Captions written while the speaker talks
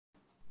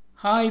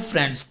Hi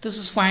friends, this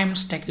is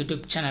Fireman's Tech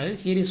YouTube channel.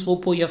 Here is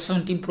Oppo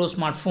F17 Pro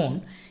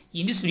smartphone.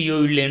 In this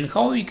video, you will learn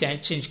how you can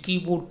change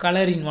keyboard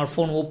color in your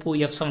phone Oppo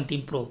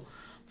F17 Pro.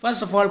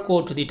 First of all,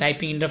 go to the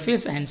typing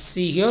interface and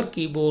see here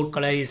keyboard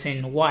color is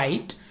in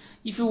white.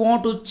 If you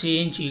want to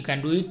change, you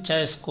can do it.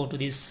 Just go to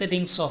the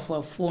settings of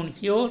your phone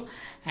here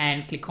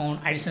and click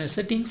on additional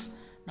settings.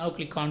 Now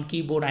click on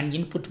keyboard and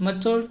input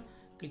method.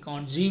 Click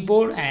on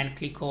Gboard and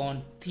click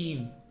on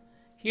theme.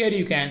 Here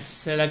you can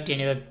select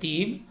any other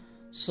theme.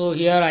 So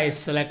here I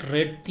select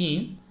red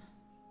theme,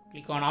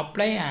 click on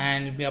apply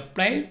and it will be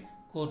applied.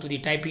 Go to the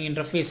typing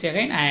interface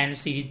again and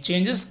see the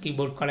changes.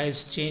 Keyboard color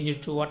is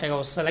changed to what I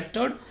have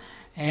selected,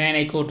 and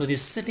I go to the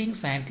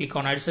settings and click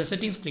on additional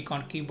settings, click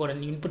on keyboard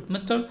and input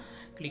method,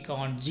 click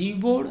on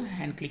Gboard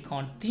and click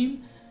on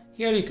theme.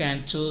 Here you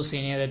can choose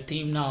any other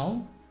theme.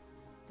 Now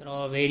there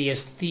are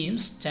various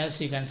themes,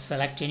 just you can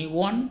select any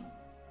one.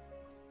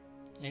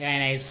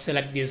 Again I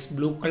select this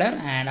blue color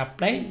and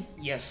apply.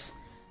 Yes,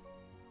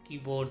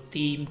 keyboard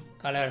theme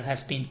color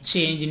has been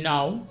changed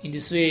now. In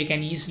this way you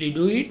can easily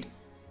do it.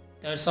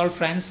 That's all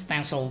friends.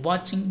 Thanks for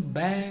watching.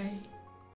 Bye.